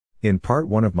In part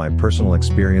 1 of my personal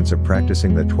experience of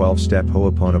practicing the 12-step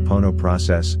Hooponopono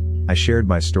process, I shared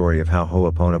my story of how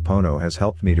Hooponopono has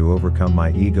helped me to overcome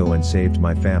my ego and saved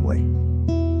my family.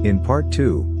 In part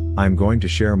 2, I'm going to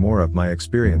share more of my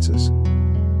experiences.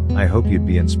 I hope you'd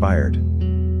be inspired.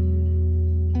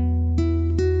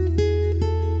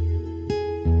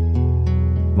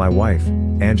 My wife,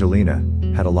 Angelina,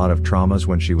 had a lot of traumas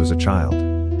when she was a child.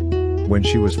 When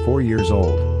she was 4 years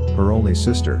old, her only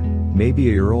sister, maybe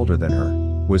a year older than her,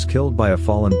 was killed by a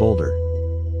fallen boulder.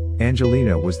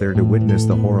 Angelina was there to witness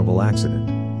the horrible accident.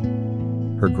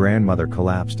 Her grandmother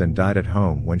collapsed and died at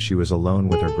home when she was alone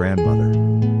with her grandmother.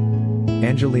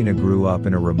 Angelina grew up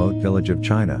in a remote village of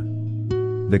China.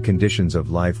 The conditions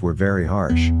of life were very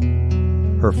harsh.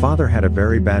 Her father had a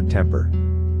very bad temper.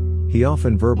 He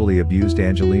often verbally abused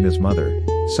Angelina's mother,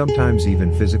 sometimes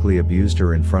even physically abused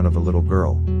her in front of a little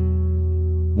girl.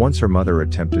 Once her mother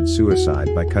attempted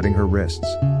suicide by cutting her wrists.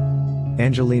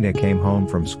 Angelina came home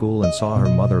from school and saw her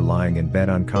mother lying in bed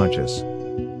unconscious.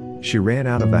 She ran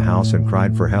out of the house and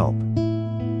cried for help.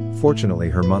 Fortunately,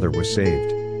 her mother was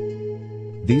saved.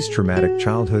 These traumatic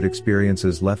childhood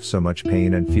experiences left so much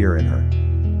pain and fear in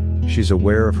her. She's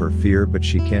aware of her fear, but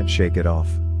she can't shake it off.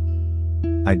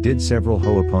 I did several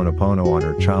Hooponopono on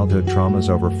her childhood traumas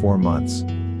over 4 months.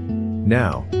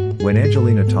 Now, when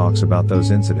Angelina talks about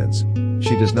those incidents,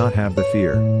 she does not have the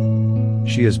fear.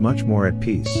 She is much more at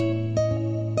peace.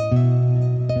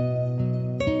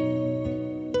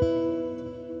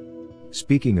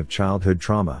 Speaking of childhood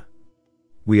trauma,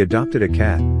 we adopted a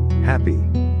cat, Happy,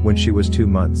 when she was 2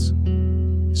 months.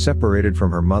 Separated from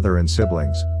her mother and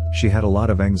siblings, she had a lot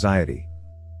of anxiety.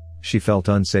 She felt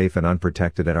unsafe and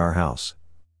unprotected at our house.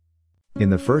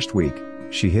 In the first week,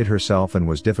 she hid herself and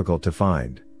was difficult to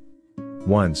find.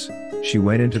 Once, she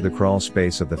went into the crawl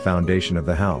space of the foundation of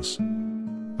the house.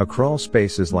 A crawl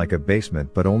space is like a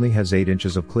basement but only has 8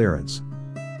 inches of clearance.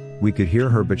 We could hear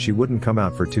her, but she wouldn't come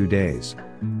out for 2 days.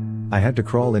 I had to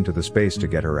crawl into the space to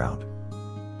get her out.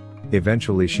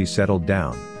 Eventually she settled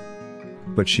down.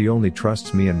 But she only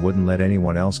trusts me and wouldn't let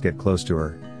anyone else get close to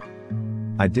her.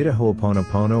 I did a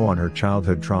Hooponopono on her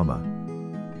childhood trauma.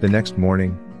 The next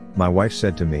morning, my wife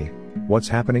said to me, "What's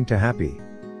happening to Happy?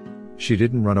 She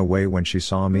didn't run away when she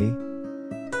saw me?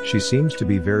 She seems to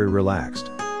be very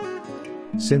relaxed."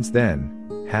 Since then,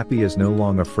 Happy is no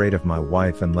longer afraid of my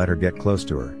wife and let her get close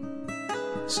to her.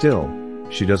 Still,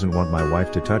 she doesn't want my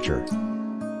wife to touch her.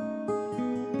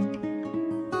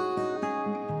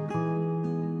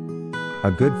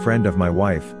 A good friend of my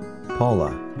wife,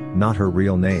 Paula, not her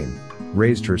real name,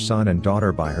 raised her son and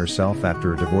daughter by herself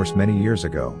after a divorce many years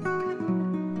ago.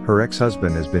 Her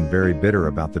ex-husband has been very bitter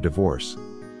about the divorce.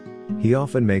 He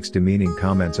often makes demeaning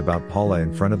comments about Paula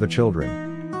in front of the children.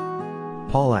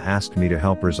 Paula asked me to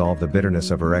help resolve the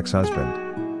bitterness of her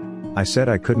ex-husband. I said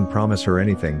I couldn't promise her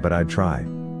anything, but I'd try.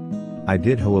 I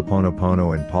did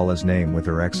Hooponopono in Paula's name with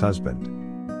her ex-husband.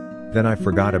 Then I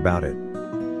forgot about it.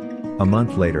 A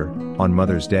month later, on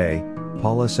Mother's Day,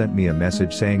 Paula sent me a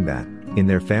message saying that, in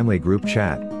their family group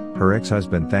chat, her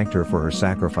ex-husband thanked her for her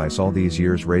sacrifice all these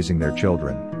years raising their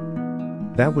children.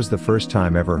 That was the first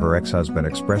time ever her ex-husband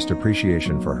expressed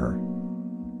appreciation for her.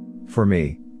 For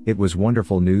me, it was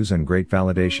wonderful news and great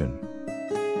validation.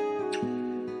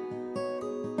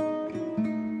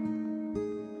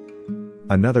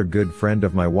 Another good friend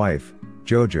of my wife,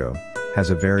 Jojo, has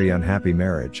a very unhappy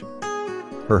marriage.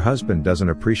 Her husband doesn't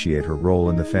appreciate her role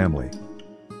in the family.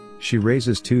 She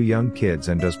raises 2 young kids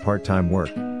and does part-time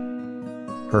work.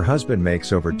 Her husband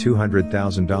makes over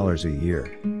 $200,000 a year.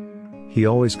 He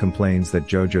always complains that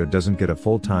Jojo doesn't get a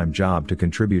full-time job to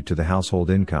contribute to the household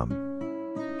income.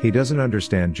 He doesn't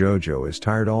understand Jojo is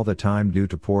tired all the time due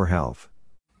to poor health.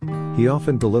 He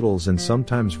often belittles and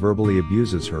sometimes verbally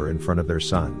abuses her in front of their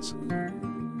sons.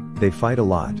 They fight a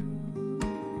lot.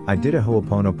 I did a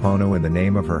Hooponopono in the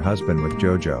name of her husband with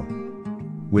Jojo.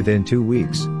 Within 2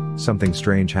 weeks, something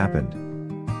strange happened.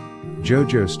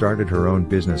 Jojo started her own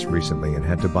business recently and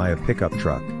had to buy a pickup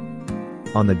truck.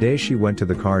 On the day she went to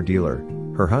the car dealer,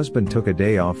 her husband took a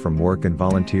day off from work and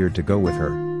volunteered to go with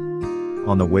her.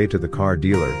 On the way to the car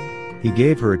dealer, he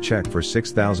gave her a check for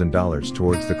 $6,000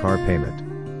 towards the car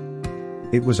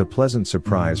payment. It was a pleasant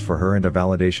surprise for her and a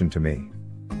validation to me.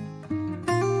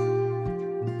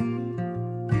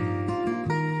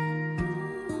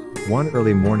 One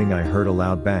early morning I heard a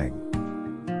loud bang.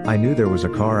 I knew there was a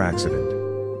car accident.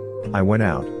 I went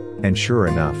out, and sure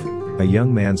enough, a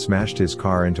young man smashed his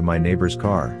car into my neighbor's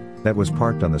car, that was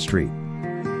parked on the street.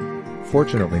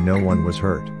 Fortunately, no one was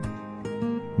hurt.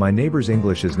 My neighbor's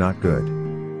English is not good.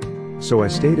 So I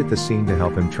stayed at the scene to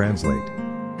help him translate.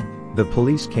 The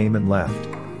police came and left.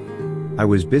 I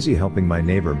was busy helping my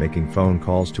neighbor making phone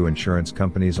calls to insurance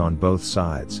companies on both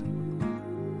sides.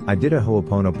 I did a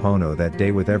Hooponopono that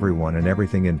day with everyone and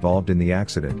everything involved in the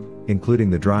accident, including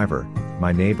the driver,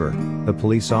 my neighbor, the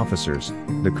police officers,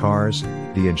 the cars,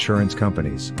 the insurance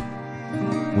companies.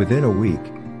 Within a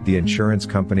week, the insurance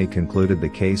company concluded the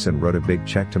case and wrote a big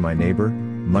check to my neighbor,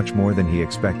 much more than he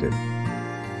expected.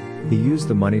 He used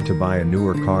the money to buy a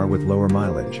newer car with lower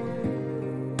mileage.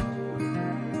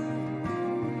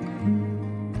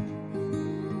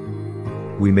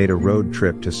 We made a road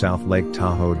trip to South Lake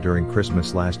Tahoe during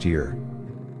Christmas last year.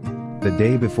 The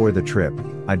day before the trip,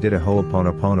 I did a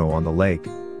Hooponopono on the lake,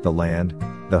 the land,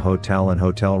 the hotel and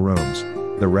hotel rooms,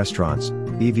 the restaurants,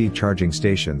 EV charging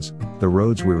stations, the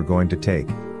roads we were going to take,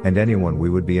 and anyone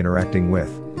we would be interacting with.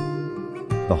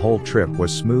 The whole trip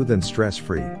was smooth and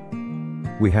stress-free.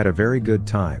 We had a very good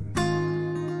time.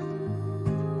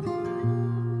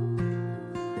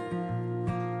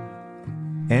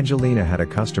 Angelina had a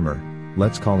customer,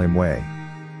 let's call him Wei.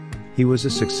 He was a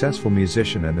successful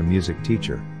musician and a music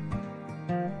teacher.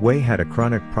 Wei had a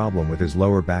chronic problem with his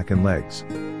lower back and legs.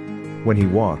 When he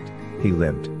walked, he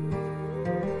limped.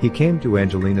 He came to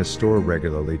Angelina's store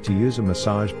regularly to use a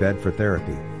massage bed for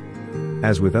therapy.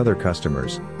 As with other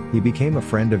customers, he became a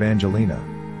friend of Angelina.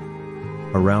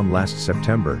 Around last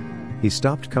September, he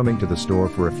stopped coming to the store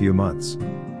for a few months.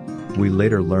 We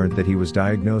later learned that he was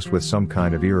diagnosed with some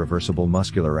kind of irreversible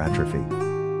muscular atrophy.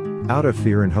 Out of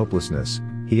fear and hopelessness,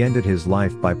 he ended his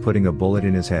life by putting a bullet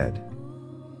in his head.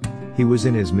 He was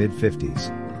in his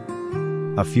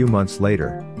mid-50s. A few months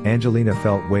later, Angelina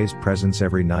felt Wei's presence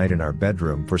every night in our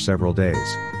bedroom for several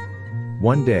days.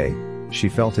 One day, she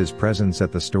felt his presence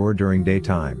at the store during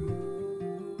daytime.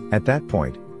 At that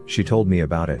point, she told me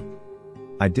about it.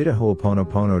 I did a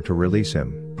Hooponopono to release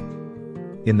him.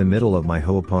 In the middle of my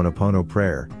Hooponopono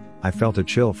prayer, I felt a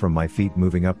chill from my feet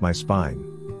moving up my spine.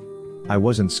 I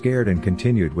wasn't scared and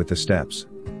continued with the steps.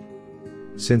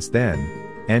 Since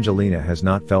then, Angelina has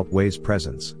not felt Wei's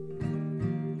presence.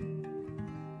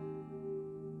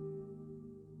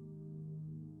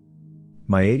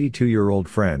 My 82-year-old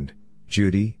friend,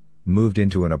 Judy, moved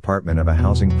into an apartment of a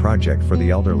housing project for the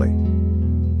elderly.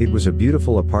 It was a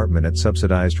beautiful apartment at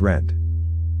subsidized rent.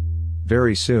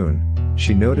 Very soon,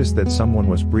 she noticed that someone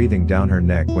was breathing down her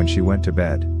neck when she went to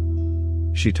bed.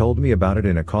 She told me about it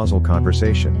in a causal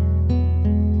conversation.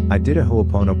 I did a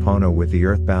Hooponopono with the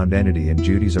earthbound entity in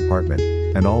Judy's apartment,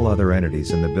 and all other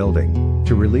entities in the building,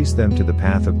 to release them to the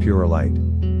path of pure light.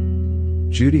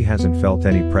 Judy hasn't felt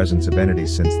any presence of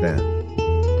entities since then.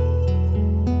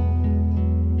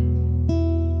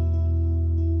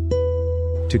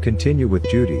 To continue with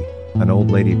Judy, an old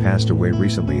lady passed away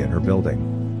recently in her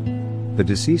building. The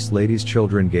deceased lady's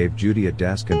children gave Judy a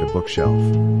desk and a bookshelf.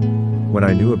 When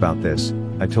I knew about this,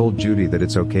 I told Judy that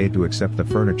it's okay to accept the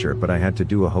furniture, but I had to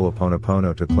do a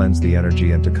Hooponopono to cleanse the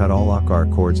energy and to cut all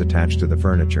akar cords attached to the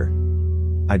furniture.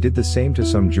 I did the same to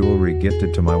some jewelry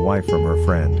gifted to my wife from her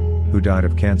friend, who died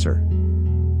of cancer.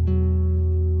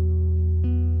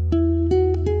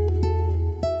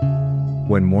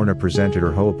 When Morrnah presented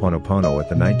her Hooponopono at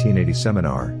the 1980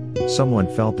 seminar,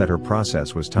 someone felt that her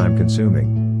process was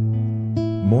time-consuming.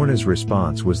 Morrnah's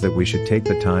response was that we should take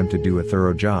the time to do a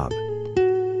thorough job.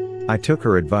 I took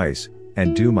her advice,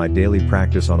 and do my daily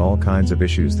practice on all kinds of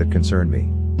issues that concern me.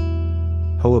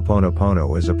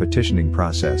 Hooponopono is a petitioning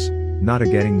process, not a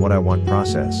getting what I want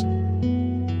process.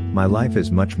 My life is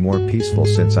much more peaceful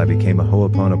since I became a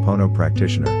Hooponopono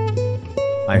practitioner.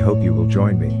 I hope you will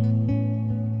join me.